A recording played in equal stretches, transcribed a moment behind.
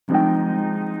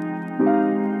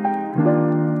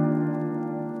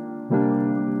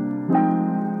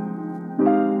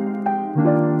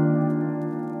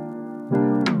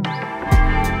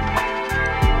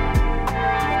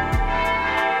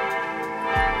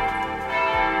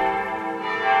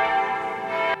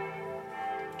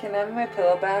I have my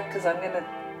pillow back? Because I'm going to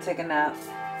take a nap.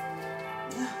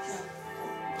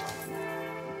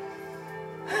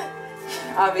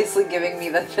 Obviously giving me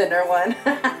the thinner one.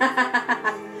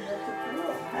 I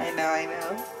know, I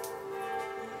know.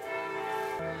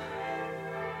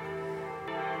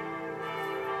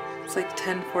 It's like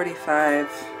 10:45.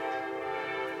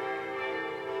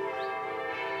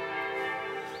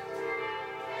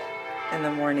 In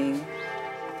the morning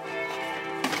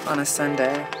on a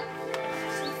Sunday.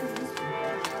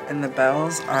 And the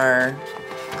bells are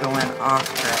going off,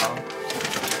 girl.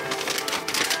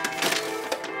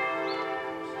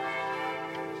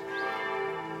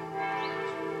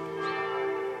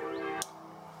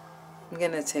 I'm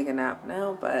gonna take a nap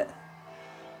now, but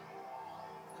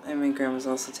my grandma's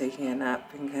also taking a nap.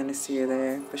 You can kind of see her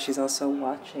there, but she's also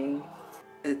watching.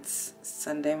 It's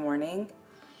Sunday morning.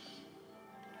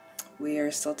 We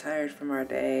are still tired from our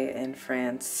day in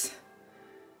France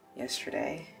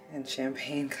yesterday in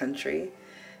Champagne country.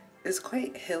 It's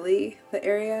quite hilly, the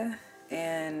area,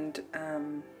 and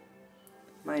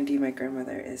mind you, my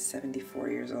grandmother is 74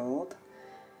 years old,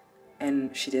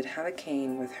 and she did have a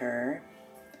cane with her,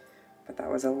 but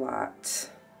that was a lot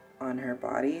on her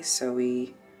body, so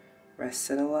we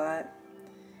rested a lot,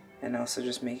 and also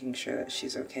just making sure that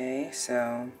she's okay.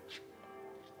 So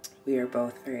we are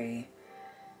both very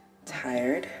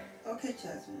tired. Okay,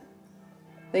 Jasmine.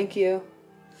 Thank you.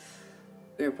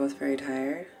 We are both very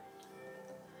tired,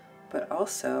 but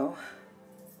also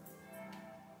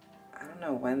I don't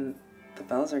know when the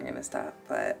bells are gonna stop,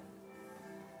 but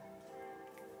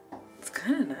it's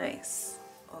kind of nice.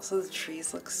 Also, the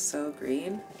trees look so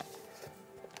green.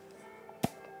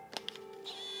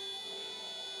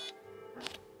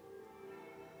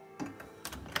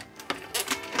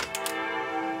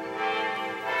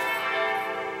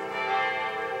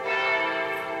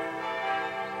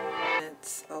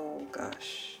 It's, oh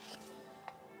gosh.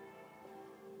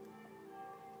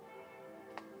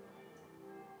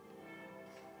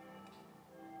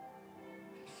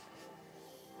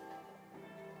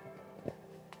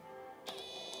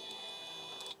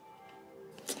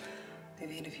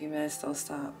 Maybe in a few minutes they'll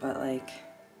stop, but like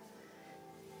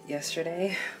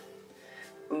yesterday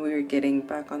when we were getting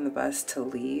back on the bus to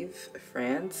leave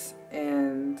France,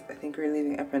 and I think we were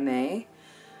leaving Epernay,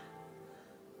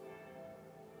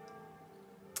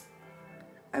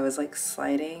 I was like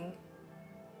sliding.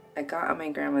 I got on my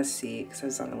grandma's seat because I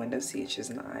was on the window seat, she was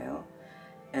in the aisle,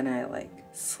 and I like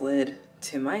slid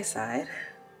to my side,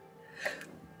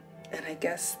 and I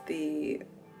guess the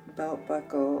belt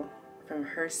buckle from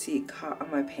her seat caught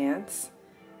on my pants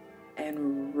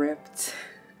and ripped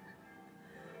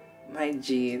my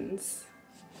jeans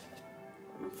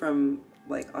from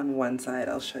like on one side.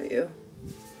 I'll show you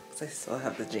because I still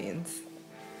have the jeans.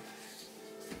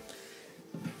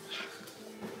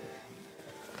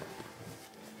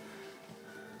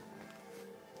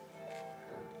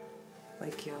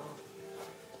 Like, y'all,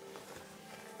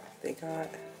 they got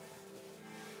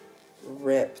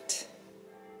ripped.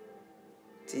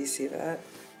 Do you see that?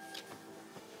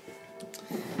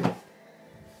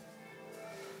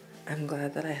 I'm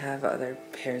glad that I have other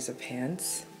pairs of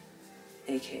pants,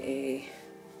 aka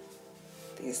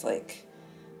these like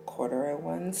corduroy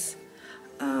ones.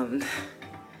 And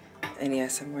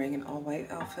yes, I'm wearing an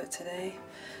all-white outfit today,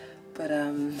 but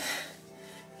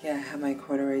yeah, I have my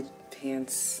corduroy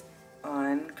pants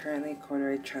on, currently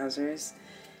corduroy trousers,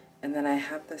 and then I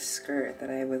have this skirt that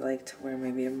I would like to wear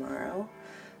maybe tomorrow.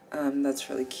 That's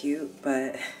really cute,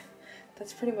 but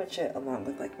that's pretty much it, along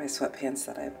with like my sweatpants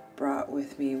that I brought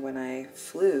with me when I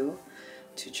flew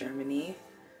to Germany.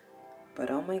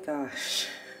 But oh my gosh,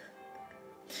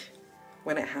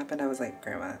 when it happened I was like,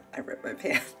 Grandma, I ripped my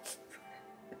pants.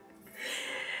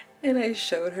 And I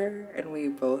showed her and we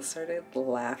both started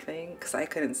laughing because I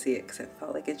couldn't see it because it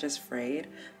felt like it just frayed.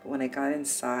 But when I got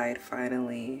inside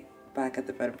finally back at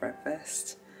the bed and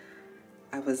breakfast,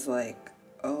 I was like,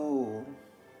 oh,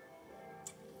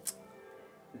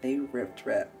 they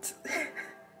ripped.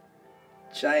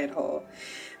 Giant hole.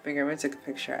 My grandma took a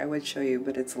picture. I would show you,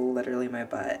 but it's literally my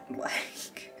butt.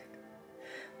 Like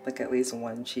at least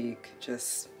one cheek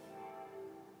just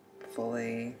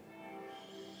fully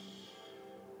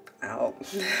out.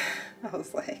 I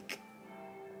was like,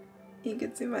 you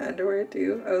can see my underwear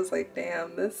too. I was like,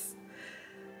 damn, this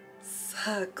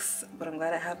sucks. But I'm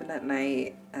glad it happened at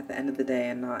night at the end of the day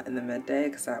and not in the midday,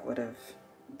 because that would have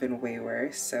been way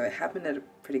worse. So it happened at a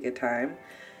pretty good time,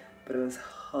 but it was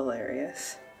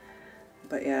hilarious.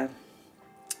 But yeah,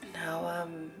 now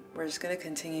we're just gonna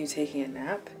continue taking a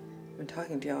nap. I've been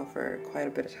talking to y'all for quite a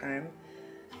bit of time.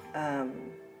 I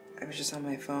was just on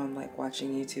my phone like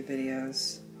watching YouTube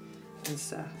videos and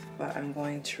stuff. But I'm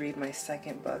going to read my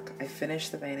second book. I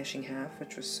finished The Vanishing Half,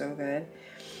 which was so good.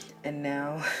 And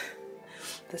now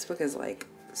this book is like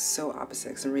so opposite,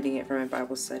 because I'm reading it for my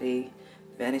Bible study.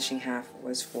 Vanishing Half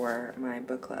was for my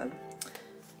book club.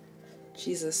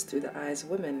 Jesus Through the Eyes of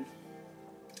Women.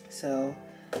 So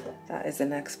that is the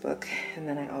next book. And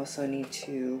then I also need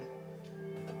to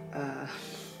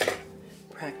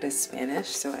practice Spanish.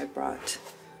 So I brought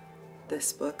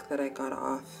this book that I got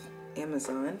off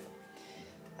Amazon.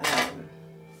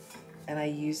 And I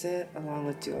use it along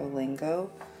with Duolingo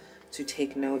to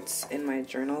take notes in my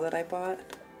journal that I bought.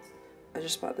 I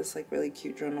just bought this like really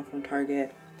cute journal from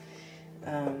Target.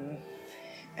 And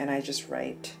I just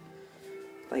write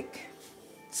like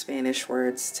Spanish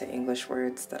words to English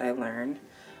words that I learn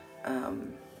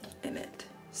in it.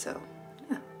 So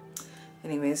yeah.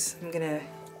 Anyways, I'm gonna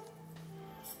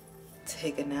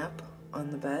take a nap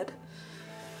on the bed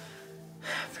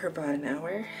for about an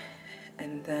hour.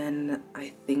 And then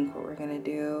I think what we're gonna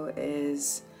do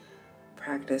is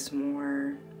practice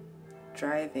more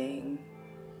driving,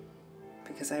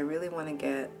 because I really want to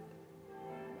get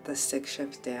the stick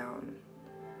shift down.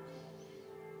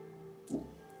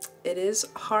 It is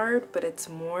hard, but it's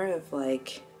more of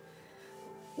like,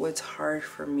 what's hard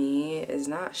for me is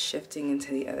not shifting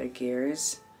into the other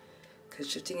gears, because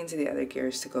shifting into the other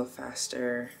gears to go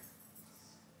faster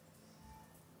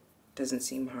doesn't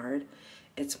seem hard.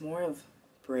 It's more of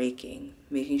braking,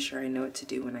 making sure I know what to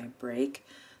do when I brake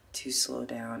to slow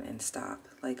down and stop.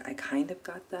 Like, I kind of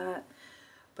got that,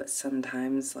 but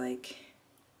sometimes like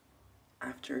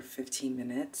after 15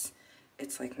 minutes,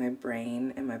 it's like my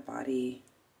brain and my body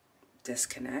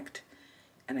disconnect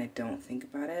and I don't think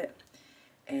about it.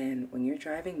 And when you're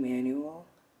driving manual,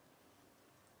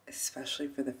 especially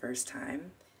for the first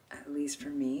time, at least for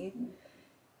me,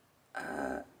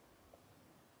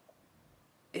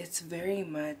 it's very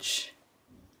much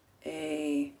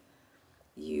a,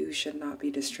 you should not be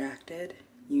distracted.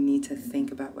 You need to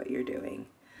think about what you're doing.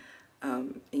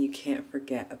 And you can't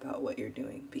forget about what you're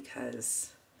doing,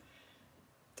 because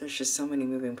there's just so many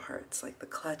moving parts. Like the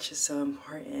clutch is so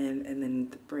important, and then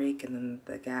the brake, and then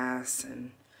the gas,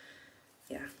 and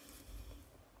yeah.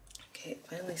 Okay, it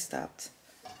finally stopped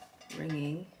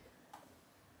ringing.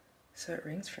 So it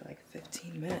rings for like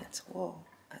 15 minutes. Whoa,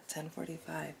 at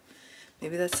 10:45.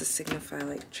 Maybe that's to signify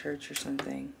like church or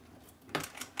something,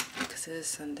 because it is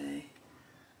Sunday.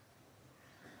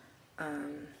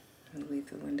 I'm gonna leave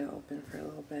the window open for a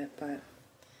little bit, but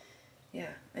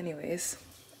yeah, anyways,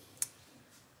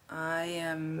 I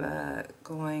am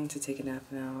going to take a nap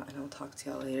now, and I'll talk to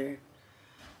y'all later.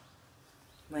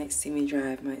 Might see me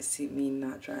drive, might see me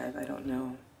not drive, I don't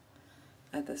know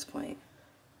at this point,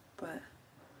 but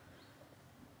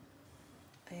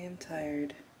I am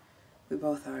tired. We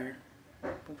both are.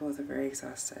 We both are very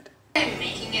exhausted.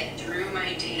 Making it through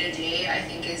my day-to-day, I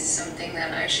think, is something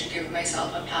that I should give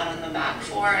myself a pat on the back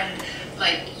for, and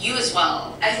like you as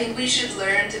well. I think we should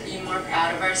learn to be more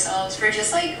proud of ourselves for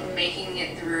just like making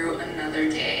it through another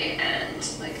day and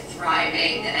like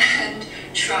thriving and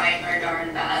trying our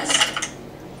darn best.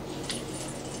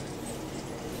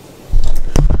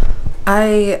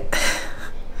 I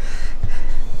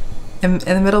am in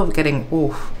the middle of getting,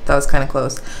 ooh, that was kind of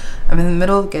close. I'm in the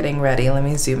middle of getting ready. Let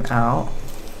me zoom out.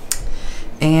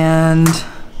 And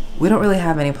we don't really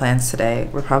have any plans today.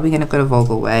 We're probably gonna go to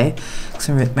Vogel Way because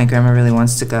my grandma really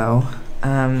wants to go.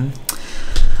 But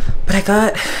I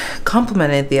got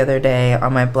complimented the other day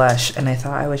on my blush, and I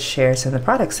thought I would share some of the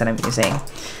products that I'm using.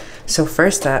 So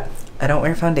first up, I don't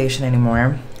wear foundation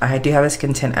anymore. I do have a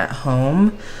skin tint at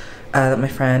home that my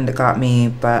friend got me,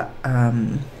 but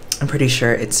I'm pretty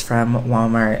sure it's from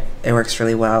Walmart. It works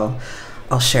really well.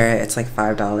 I'll share it. It's like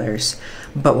 $5.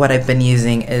 But what I've been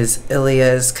using is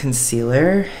Ilia's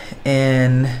concealer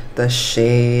in the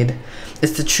shade,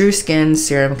 it's the True Skin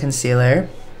Serum Concealer.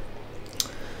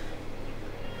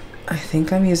 I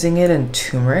think I'm using it in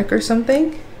turmeric or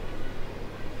something.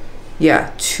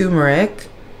 Yeah, turmeric,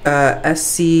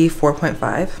 SC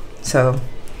 4.5. So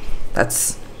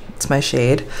that's my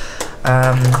shade.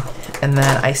 And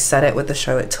then I set it with the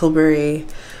Charlotte Tilbury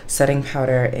setting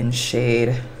powder in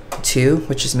shade 2,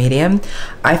 which is medium.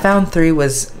 I found 3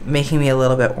 was making me a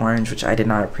little bit orange, which I did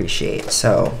not appreciate,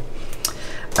 so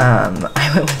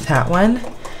I went with that one.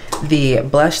 The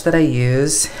blush that I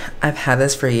use, I've had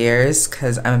this for years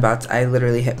because I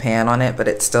literally hit pan on it, but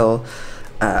it still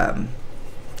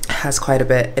has quite a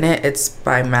bit in it. It's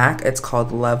by MAC. It's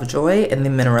called Lovejoy in the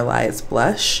Mineralized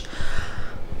Blush.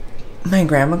 My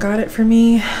grandma got it for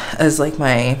me as like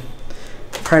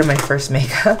part of my first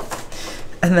makeup.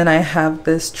 And then I have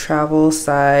this travel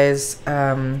size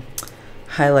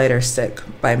highlighter stick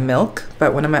by Milk,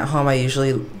 but when I'm at home I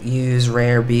usually use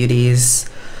Rare Beauty's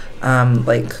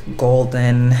like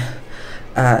golden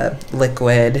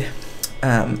liquid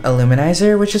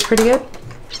illuminizer, which is pretty good.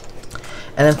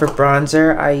 And then for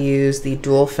bronzer I use the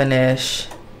Dual Finish,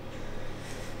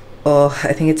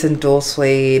 I think it's in Dual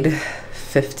Suede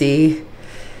 50C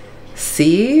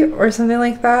or something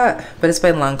like that, but it's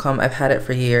by Lancome. I've had it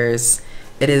for years.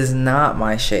 It is not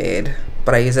my shade,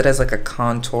 but I use it as like a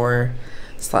contour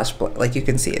slash, like you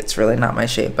can see it's really not my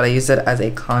shade, but I use it as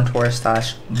a contour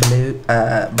slash blue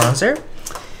bronzer.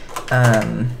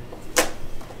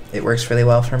 It works really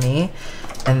well for me.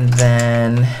 And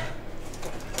then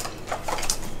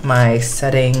my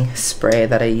setting spray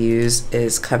that I use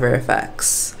is Cover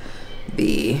FX,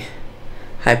 the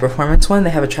high performance one.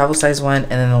 They have a travel size one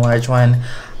and then the large one.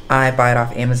 I buy it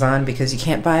off Amazon because you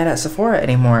can't buy it at Sephora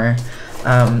anymore.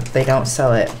 They don't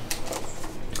sell it.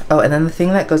 Oh, and then the thing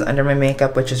that goes under my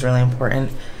makeup, which is really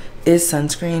important, is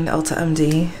sunscreen, Ulta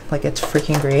MD. Like, it's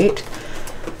freaking great.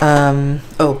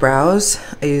 Oh, brows.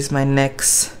 I use my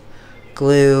NYX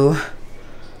glue,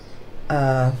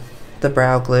 the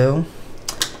brow glue.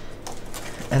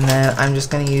 And then I'm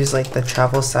just gonna use like the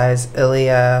travel size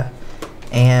Ilia,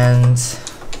 and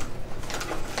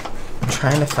I'm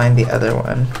trying to find the other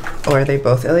one. Or are they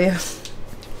both Ilia?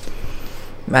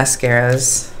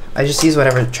 Mascaras. I just use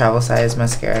whatever travel size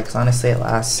mascara because honestly it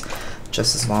lasts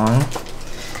just as long.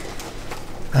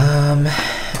 And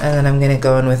then I'm gonna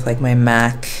go in with like my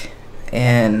MAC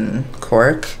in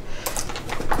Cork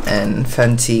and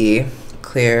Fenty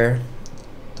clear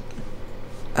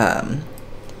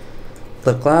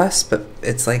lip gloss, but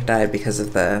it's like dyed because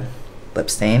of the lip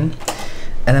stain.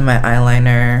 And then my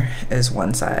eyeliner is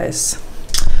one size.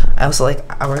 I also like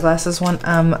Hourglass's one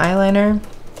eyeliner,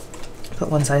 but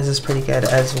one size is pretty good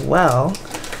as well.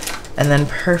 And then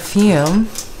perfume,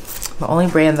 the only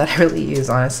brand that I really use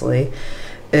honestly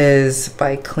is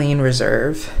by Clean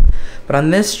Reserve. But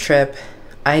on this trip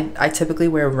I typically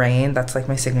wear Rain, that's like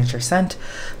my signature scent.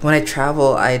 When I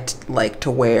travel I like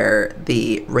to wear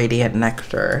the Radiant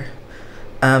Nectar.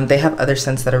 They have other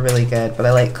scents that are really good, but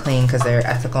I like Clean because they're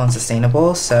ethical and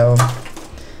sustainable. So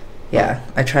yeah,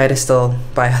 I try to still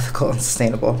buy ethical and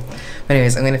sustainable. But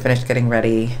anyways, I'm gonna finish getting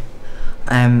ready.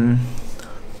 I'm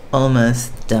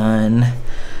almost done.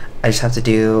 I just have to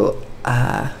do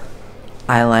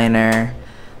eyeliner,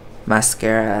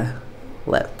 mascara,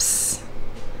 lips.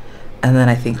 And then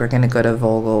I think we're gonna go to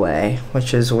Vogelway,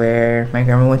 which is where my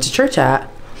grandma went to church at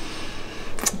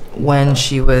when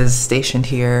she was stationed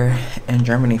here in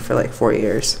Germany for like 4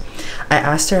 years. I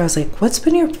asked her, I was like, what's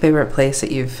been your favorite place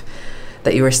that you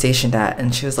were stationed at?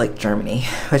 And she was like, Germany,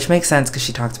 which makes sense because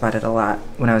she talked about it a lot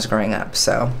when I was growing up.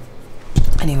 So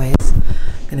anyways,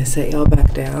 I'm gonna sit y'all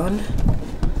back down,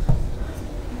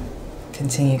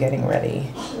 continue getting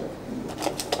ready.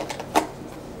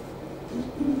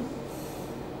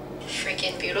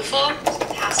 Freaking beautiful.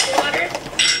 Pasta water.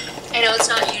 I know it's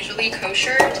not usually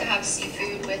kosher to have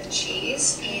seafood with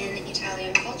cheese in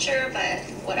Italian culture, but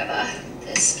whatever.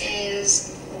 This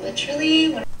is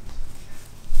literally one.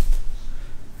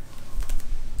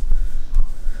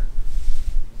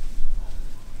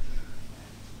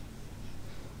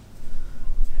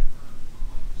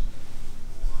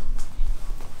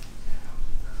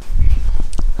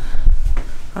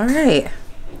 All right,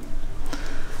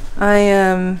 I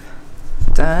am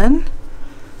done.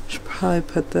 Should probably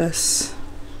put this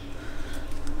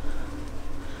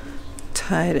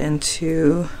tied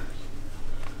into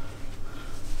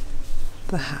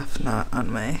the half knot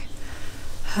on my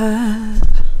head.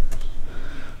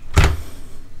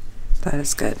 That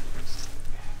is good.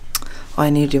 Oh, I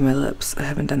need to do my lips. I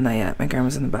haven't done that yet. My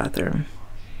grandma's in the bathroom.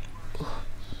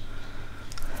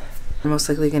 I'm most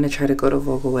likely going to try to go to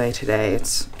Vogelway today.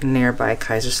 It's nearby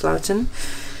Kaiserslautern.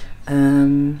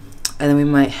 And then we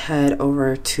might head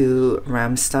over to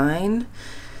Ramstein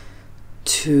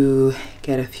to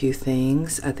get a few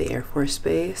things at the Air Force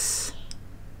Base.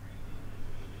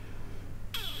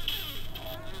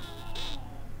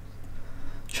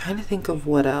 Trying to think of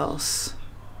what else.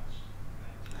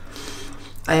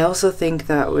 I also think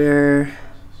that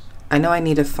I know I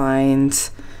need to find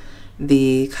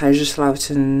the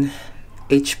Kaiserslautern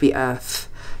HBF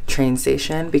train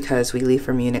station because we leave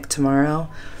for Munich tomorrow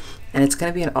and it's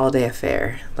gonna be an all-day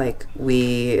affair. Like,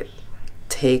 we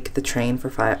take the train for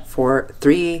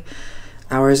 3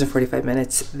 hours and 45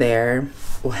 minutes there.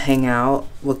 We'll hang out,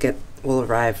 we'll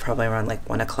arrive probably around like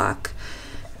 1 o'clock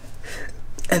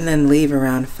and then leave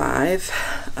around 5.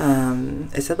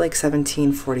 It's at like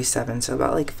 17:47, so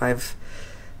about like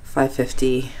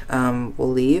 5:50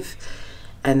 we'll leave.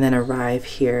 and then arrive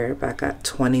here back at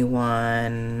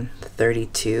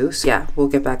 21:32. So yeah, we'll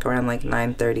get back around like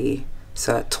 9:30.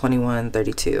 So at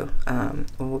 21:32,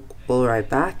 we'll arrive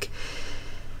back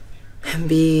and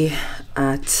be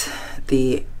at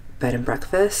the bed and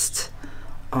breakfast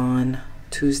on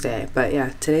Tuesday. But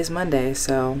yeah, today's Monday,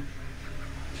 so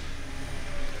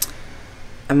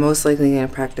I'm most likely gonna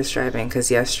practice driving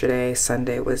because yesterday,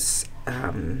 Sunday, was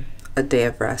a day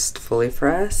of rest fully for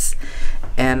us,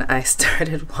 and I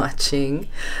started watching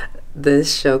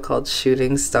this show called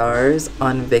Shooting Stars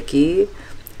on Viki.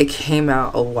 It came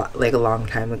out a long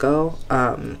time ago.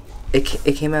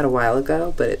 It came out a while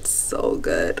ago, but it's so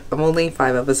good. I'm only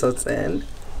 5 episodes in.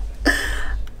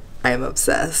 I am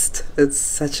obsessed. It's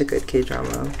such a good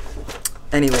K-drama.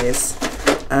 Anyways,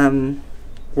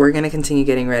 we're gonna continue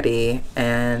getting ready,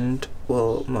 and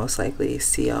we'll most likely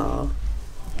see y'all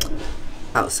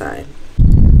outside.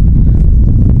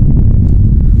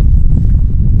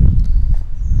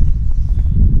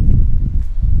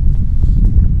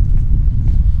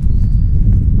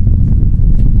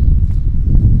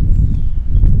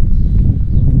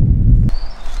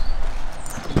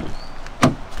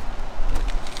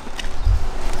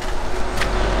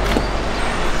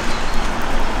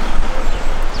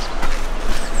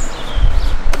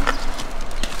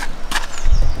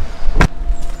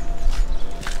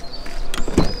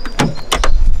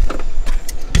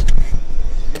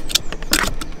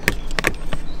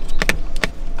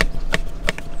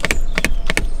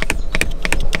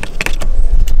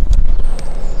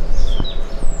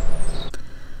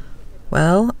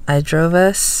 Well, I drove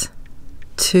us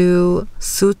to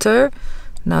Suter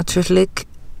Natuurlijk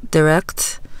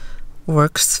Direct,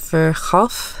 works for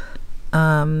Hof.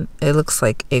 It looks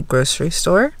like a grocery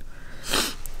store.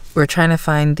 We're trying to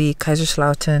find the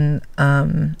Kaiserslautern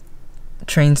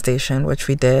train station, which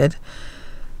we did,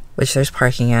 which there's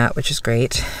parking at, which is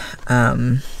great.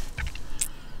 I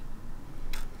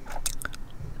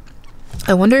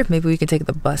wonder if maybe we could take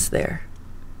the bus there.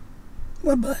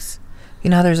 What bus? You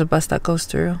know how there's a bus that goes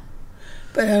through?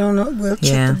 But I don't know. We'll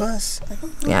check the bus. I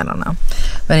don't know. Yeah, I don't know.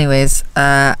 But anyways,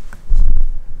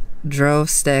 drove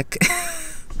stick.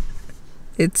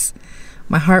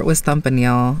 My heart was thumping,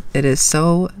 y'all. It is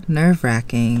so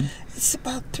nerve-wracking. It's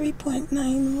about 3.9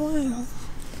 miles.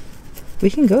 We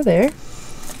can go there.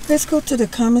 Let's go to the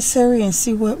commissary and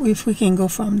see if we can go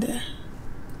from there.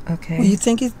 Okay. What do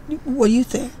you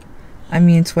think? I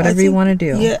mean, it's whatever you want to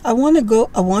do. Yeah, I want to go.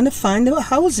 I want to find the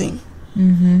housing.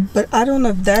 Mm-hmm. But I don't know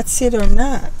if that's it or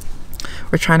not.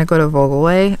 We're trying to go to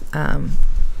Vogelway.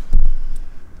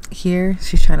 Here,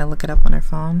 she's trying to look it up on her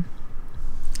phone.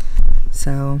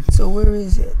 So where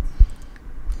is it?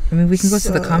 I mean, we can go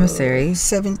to the commissary.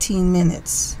 17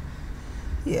 minutes.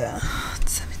 Yeah.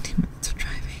 It's 17 minutes of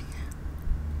driving.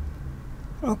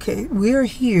 Okay, we're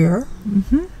here.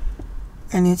 Mm-hmm.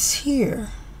 And it's here.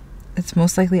 It's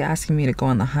most likely asking me to go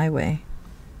on the highway.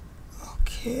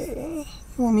 Okay.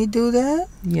 You want me to do that?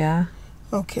 Yeah.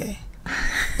 Okay.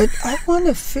 But I want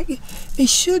to figure... It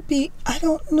should be... I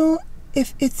don't know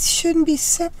if it shouldn't be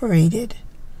separated.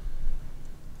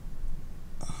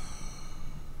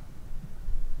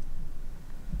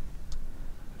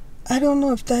 I don't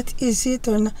know if that is it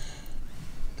or not.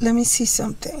 Let me see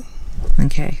something.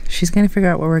 Okay. She's going to figure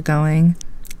out where we're going.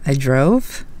 I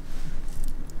drove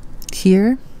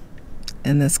here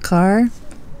in this car.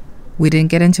 We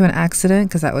didn't get into an accident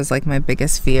because that was like my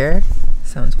biggest fear.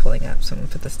 Someone's pulling up, so I'm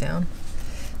gonna put this down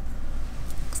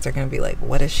because they're gonna be like,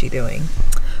 what is she doing?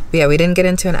 But yeah, we didn't get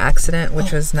into an accident,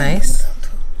 which was nice.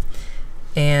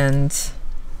 And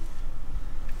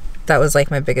that was like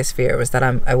my biggest fear, was that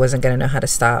I wasn't gonna know how to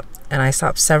stop. And I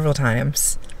stopped several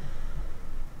times.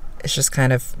 It's just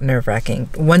kind of nerve-wracking.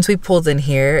 Once we pulled in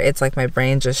here, it's like my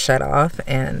brain just shut off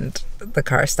and the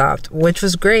car stopped, which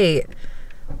was great,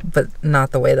 but not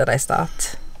the way that I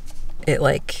stopped. It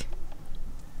like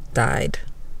died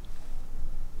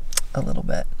a little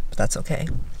bit, but that's okay.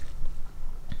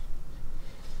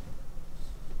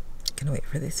 Gonna wait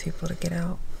for these people to get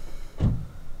out.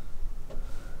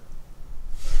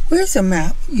 Where's the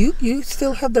map? You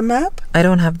still have the map? I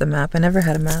don't have the map. I never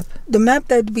had a map. The map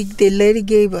that the lady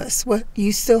gave us. What,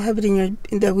 you still have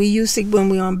it that we used it when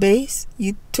we were on base?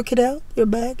 You took it out, your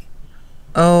bag?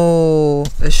 Oh,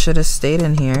 it should have stayed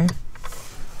in here.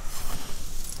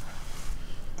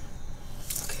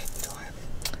 Okay, we don't have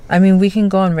it. I mean, we can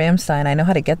go on Ramstein. I know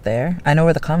how to get there. I know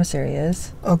where the commissary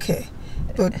is. Okay,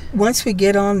 but once we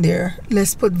get on there,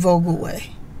 let's put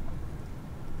Vogelway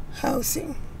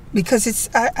housing. Because it's,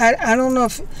 I don't know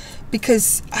if,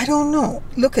 because I don't know.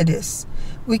 Look at this.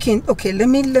 We can, okay, let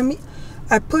me,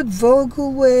 I put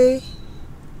Vogelway.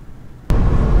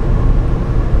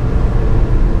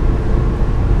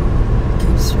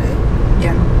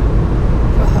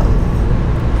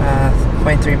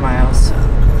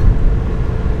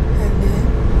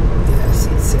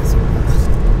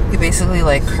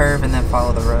 curve and then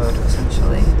follow the road,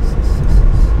 essentially.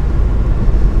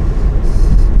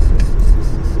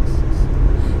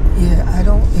 Yeah, I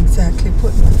don't exactly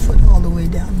put my foot all the way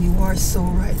down. You are so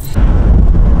right.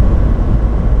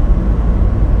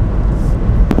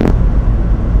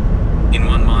 In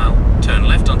 1 mile, turn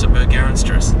left onto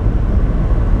Bergerenstrasse.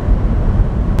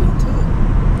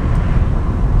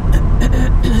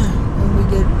 When we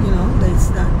get, you know, it's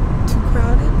not too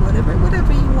crowded,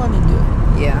 whatever you want to do.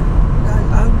 Yeah.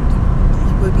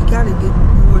 But we got to get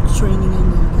more training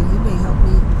in there because it may help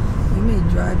me. You may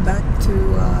drive back to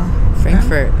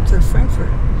Frankfurt. Frankfurt.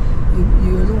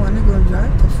 You're the one that's going to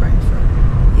drive to Frankfurt.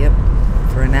 Yep.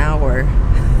 For an hour.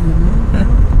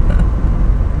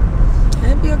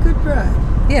 That'd be a good drive.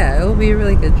 Yeah, it will be a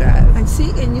really good drive. And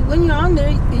see, when you're on there,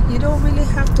 you don't really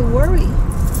have to worry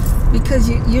because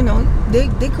you know they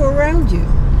go around you.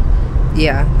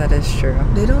 Yeah, that is true.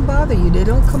 They don't bother you. They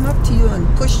don't come up to you and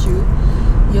push you.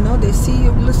 You know, they see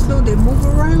you a little slow. They move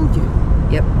around you.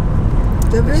 Yep.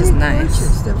 They're Which very is nice.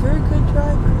 conscious. They're very good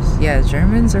drivers. Yeah,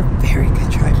 Germans are very good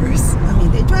drivers. I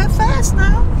mean, they drive fast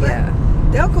now. But Yeah.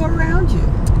 they'll go around you.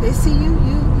 They see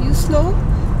you slow.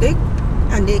 They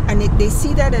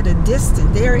see that at a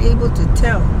distance. They are able to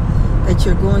tell that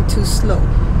you're going too slow,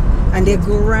 and they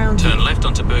go around you. Turn left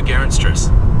onto Bergerenstrasse.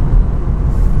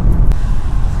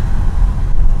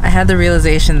 I had the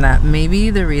realization that maybe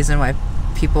the reason why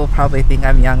people probably think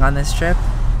I'm young on this trip,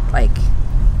 like,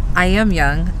 I am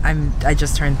young. I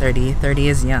just turned 30. 30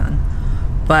 is young.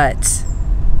 But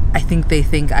I think they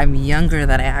think I'm younger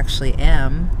than I actually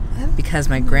am because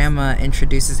my grandma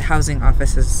introduces housing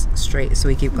offices straight, so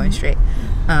we keep going straight.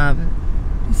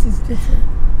 This is different.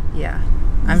 Yeah.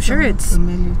 I'm sure it's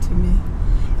familiar to me.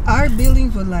 Our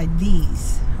buildings were like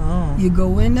these. Oh. You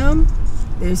go in them,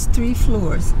 there's 3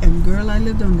 floors, and girl, I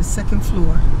lived on the 2nd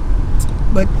floor.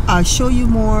 But I'll show you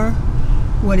more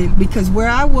because where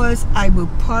I was, I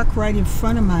would park right in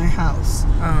front of my house.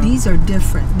 These are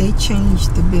different. They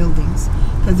changed the buildings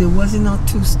because it wasn't a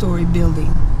 2-story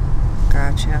building.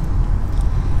 Gotcha.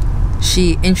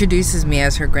 She introduces me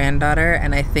as her granddaughter,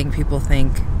 and I think people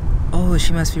think, oh,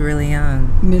 she must be really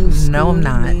young. Middle school, no, I'm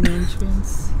not. main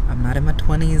entrance. I'm not in my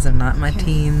 20s. I'm not in my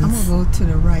teens. I'm going to go to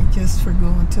the right just for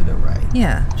going to the right.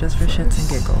 Yeah, just for shits and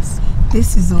giggles.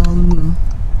 This is all new.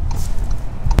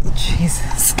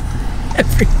 Jesus.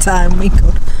 Every time we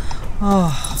go to,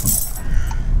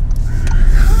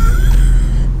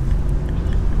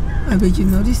 I bet you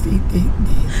notice they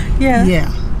yeah.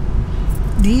 Yeah.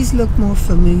 These look more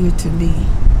familiar to me.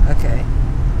 Okay.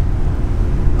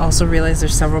 Also realize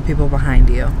there's several people behind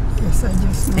you. Yes, I just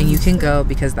noticed. And you can go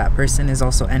because that person is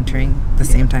also entering the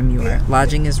same time you are.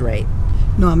 Lodging is right.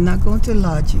 No, I'm not going to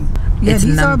lodging. Yeah, It's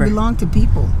these all number. belong to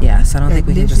people. Yeah, so I don't think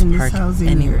we can live just in this park housing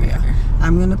anywhere. area.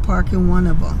 I'm going to park in one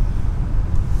of them.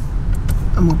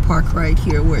 I'm going to park right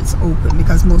here where it's open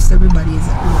because most everybody is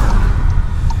at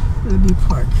work. Let me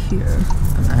park here.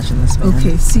 Imagine this man.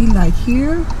 Okay, see, like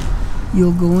here,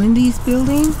 you'll go in these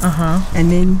buildings,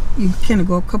 and then you kind of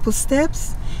go a couple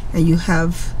steps, and you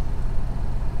have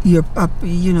your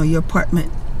your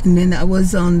apartment. And then I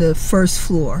was on the 1st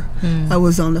floor. I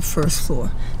was on the 1st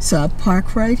floor, so I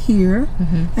park right here,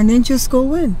 and then just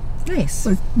go in. Nice.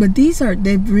 But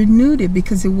they've renewed it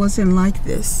because it wasn't like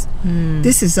this.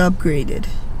 This is upgraded.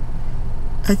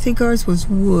 I think ours was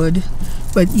wood,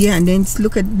 but yeah. And then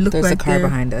look There's right a car there.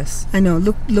 behind us. I know.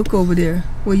 Look over there.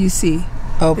 What you see?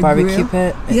 Oh, The barbecue grill.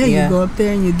 pit. Yeah, you go up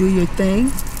there and you do your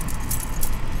thing.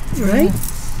 Right?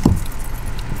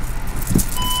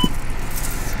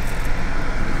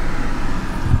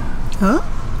 Huh?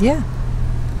 Yeah.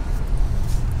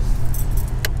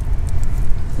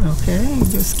 Okay,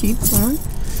 just keep going.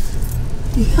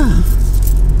 Yeah.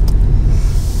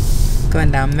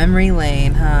 Going down memory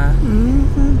lane, huh?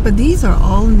 But these are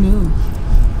all new.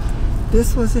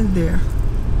 This wasn't there.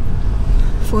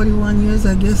 41 years,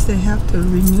 I guess they have to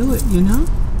renew it, you know?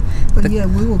 But yeah,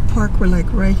 we will park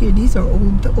like right here. These are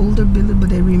older buildings, but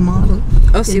they remodeled.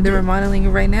 Oh, see, they're remodeling it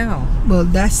right now. Well,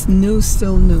 that's new,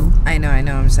 still new. I know,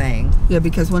 I'm saying. Yeah,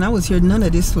 because when I was here, none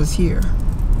of this was here.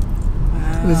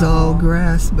 Wow. It was all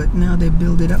grass, but now they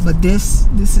build it up. But this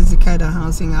is the kind of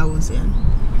housing I was in.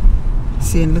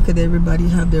 See, and look at everybody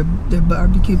have their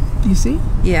barbecue, you see?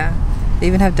 Yeah. They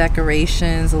even have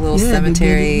decorations, a little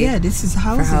cemetery. Yeah, this is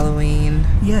housing. For Halloween.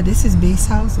 Yeah, this is base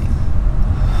housing.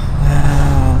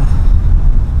 Wow.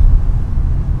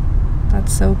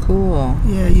 That's so cool.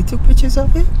 Yeah, you took pictures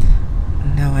of it?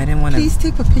 No, I didn't want to. Please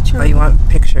take a picture Oh, of it. you want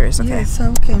pictures? Okay. Yeah,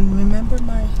 so I can remember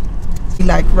my...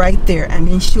 Like right there, and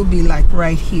then she'll be like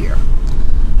right here.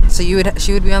 So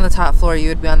she would be on the top floor, you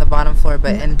would be on the bottom floor,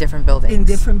 but in different buildings. In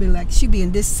different buildings. Like she'd be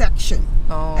in this section,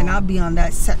 and I'll be on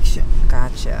that section.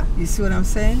 Gotcha. You see what I'm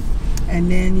saying?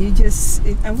 And then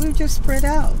and we're just spread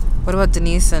out. What about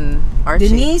Denise and Archie?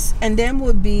 Denise and them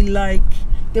would be like,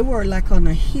 they were like on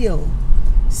a hill.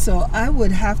 So I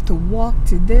would have to walk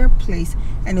to their place,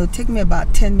 and it would take me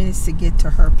about 10 minutes to get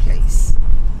to her place.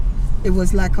 It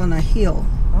was like on a hill.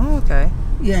 Oh, okay.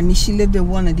 Yeah, and she lived in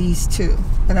one of these too.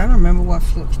 But I don't remember what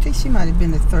floor. I think she might have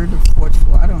been the 3rd or 4th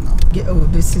floor. I don't know. Oh,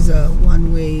 this is a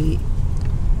one-way.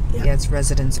 Yeah, it's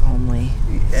residents only.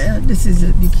 Yeah, this is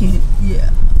it. You can't,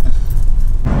 yeah.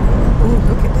 Oh,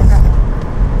 look at that.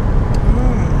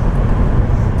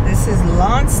 This is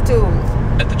Landstuhl.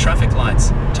 At the traffic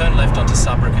lights, turn left onto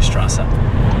Saarbrücker Straße.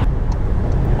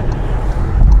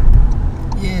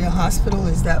 Yeah, the hospital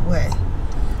is that way.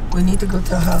 We need to go to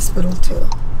the hospital too.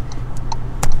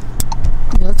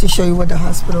 You have to show you what the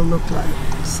hospital looked like.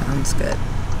 Sounds good.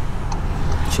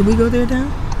 Should we go there now?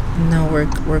 No,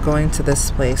 we're going to this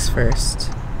place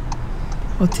first.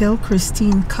 Hotel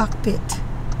Christine Cockpit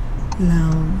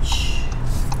Lounge.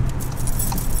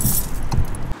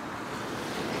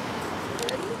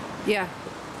 Yeah.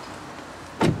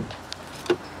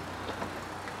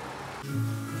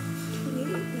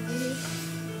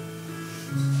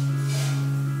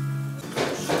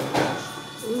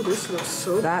 Ooh, this looks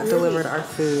so That pretty. delivered our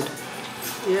food.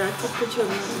 Yeah, I took a picture of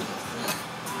mine.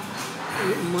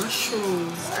 With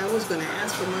mushrooms. I was going to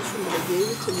ask for mushrooms, but they gave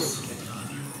it to me.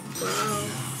 Wow.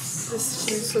 This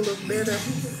needs to look better.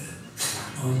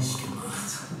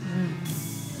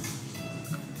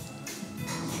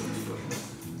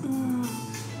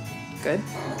 Good?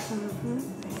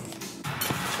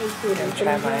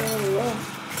 Try mine.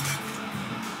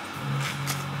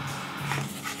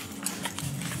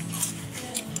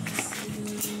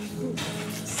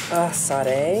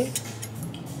 Sauté.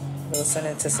 We'll send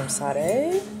it to some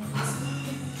sauté.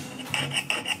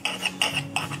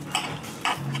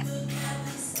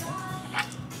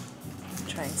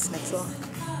 Trying schnitzel.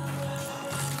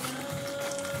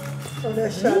 Oh,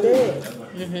 that's Sade.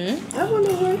 I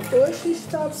wonder where she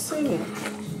stopped singing.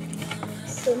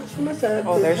 So she must have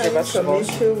been there's your having some vegetables.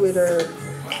 issue with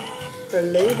her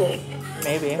label.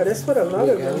 Maybe. But that's what a lot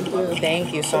of them do.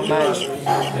 Thank you so much.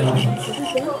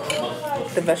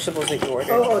 The vegetables that you ordered.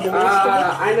 Oh, the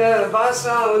vegetables. Eine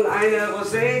Wasser und eine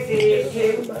Rosé, die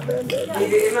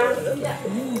wie immer.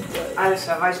 Alles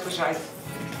klar, weiß Bescheid.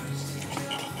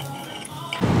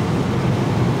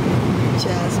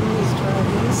 Jasmine is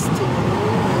driving still.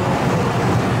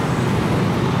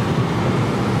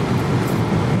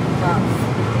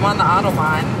 I'm on the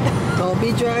Autobahn. Don't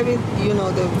be driving, you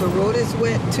know, the road is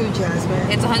wet too, Jasmine.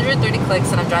 It's 130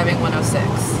 clicks and I'm driving 106.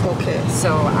 Okay.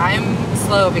 So I'm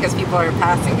slow because people are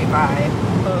passing me by.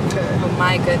 Okay. Oh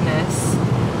my goodness.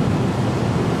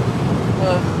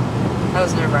 Ugh, that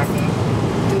was nerve-wracking.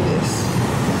 Do this.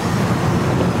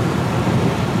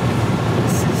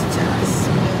 This is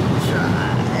Jasmine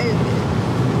driving.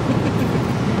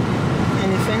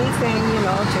 And if anything, you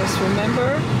know, just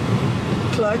remember,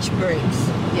 clutch brakes.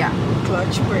 Yeah.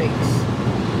 Clutch brakes.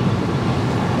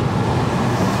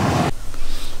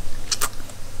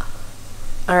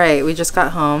 Alright, we just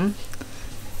got home,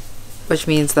 which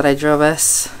means that I drove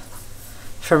us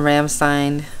from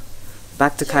Ramstein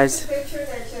back to Kaiser. Picture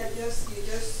that you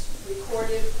just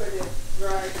recorded for the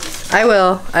drive. I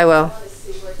will. I want to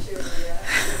see what your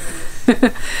reaction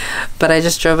is. But I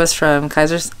just drove us from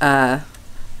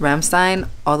Ramstein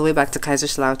all the way back to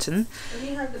Kaiserslautern. Let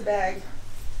me have the bag.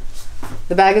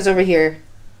 The bag is over here.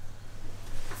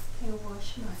 I'll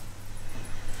wash my.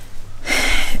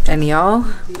 And y'all,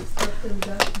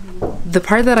 the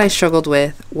part that I struggled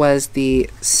with was the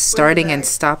starting and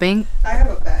stopping. I have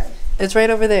a bag. It's right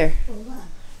over there. Hold on.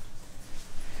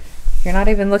 You're not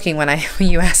even looking when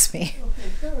you ask me. Okay,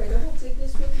 it's all right. I won't take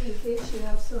this with me in case you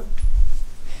have some.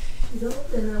 If you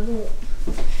don't, then I won't.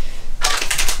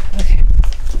 Okay.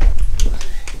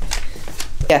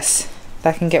 Yes,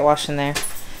 that can get washed in there.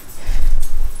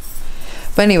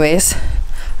 But anyways,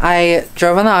 I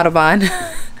drove on the Autobahn.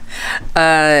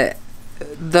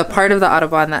 The part of the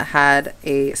Autobahn that had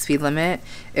a speed limit,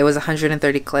 it was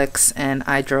 130 clicks, and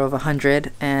I drove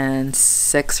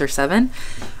 106 or 7.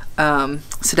 So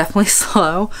definitely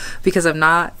slow because I'm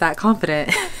not that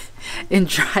confident in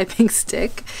driving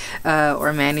stick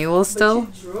or manual still.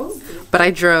 But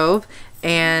I drove,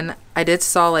 and I did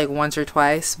stall like once or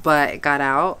twice, but it got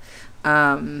out.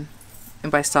 And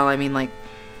by stall, I mean like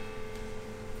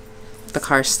the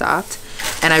car stopped,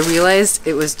 and I realized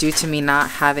it was due to me not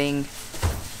having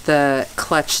the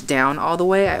clutch down all the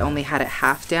way. I only had it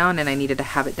half down and I needed to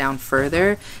have it down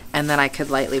further, and then I could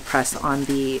lightly press on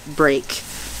the brake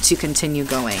to continue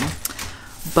going.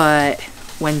 But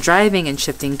when driving and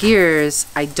shifting gears,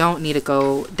 I don't need to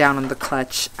go down on the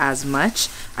clutch as much.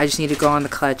 I just need to go on the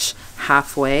clutch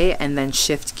halfway and then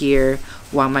shift gear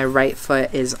while my right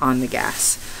foot is on the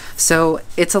gas. So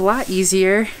it's a lot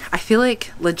easier. I feel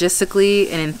like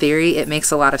logistically and in theory it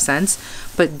makes a lot of sense,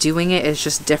 but doing it is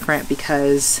just different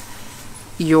because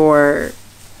you're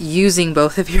using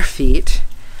both of your feet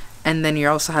and then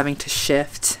you're also having to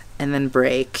shift and then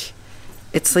brake.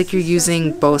 It's like you're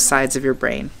using both sides of your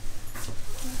brain.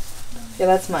 Yeah,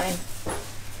 that's mine.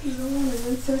 You don't want to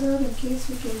rinse that out in case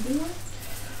we can do it?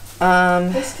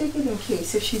 Let's take it in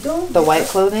case. If she don't... The white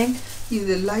clothing?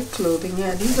 Either light clothing.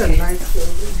 Yeah, these are light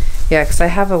clothing. Yeah, because I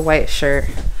have a white shirt.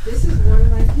 This is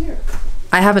one right here.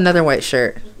 I have another white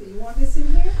shirt. Okay, you want this in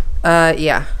here?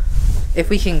 Yeah. If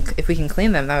we can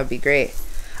clean them, that would be great.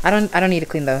 I don't need to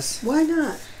clean those. Why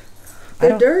not?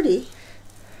 They're dirty.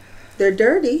 They're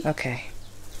dirty. Okay.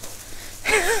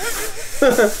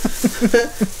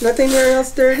 Nothing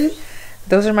else dirty?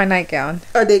 Those are my nightgown.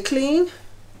 Are they clean?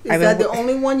 Is that the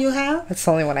only one you have? That's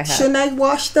the only one I have. Shouldn't I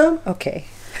wash them? Okay.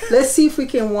 Let's see if we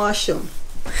can wash them.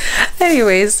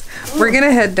 Anyways, we're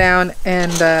gonna head down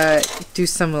and do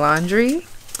some laundry.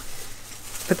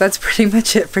 But that's pretty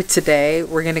much it for today.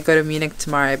 We're gonna go to Munich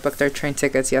tomorrow. I booked our train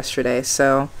tickets yesterday,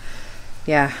 so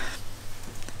yeah.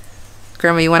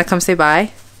 Grandma, you wanna come say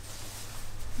bye?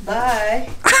 Bye.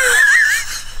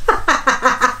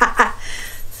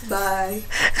 Bye.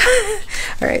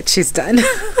 All right, she's done.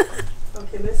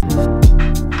 Okay, let's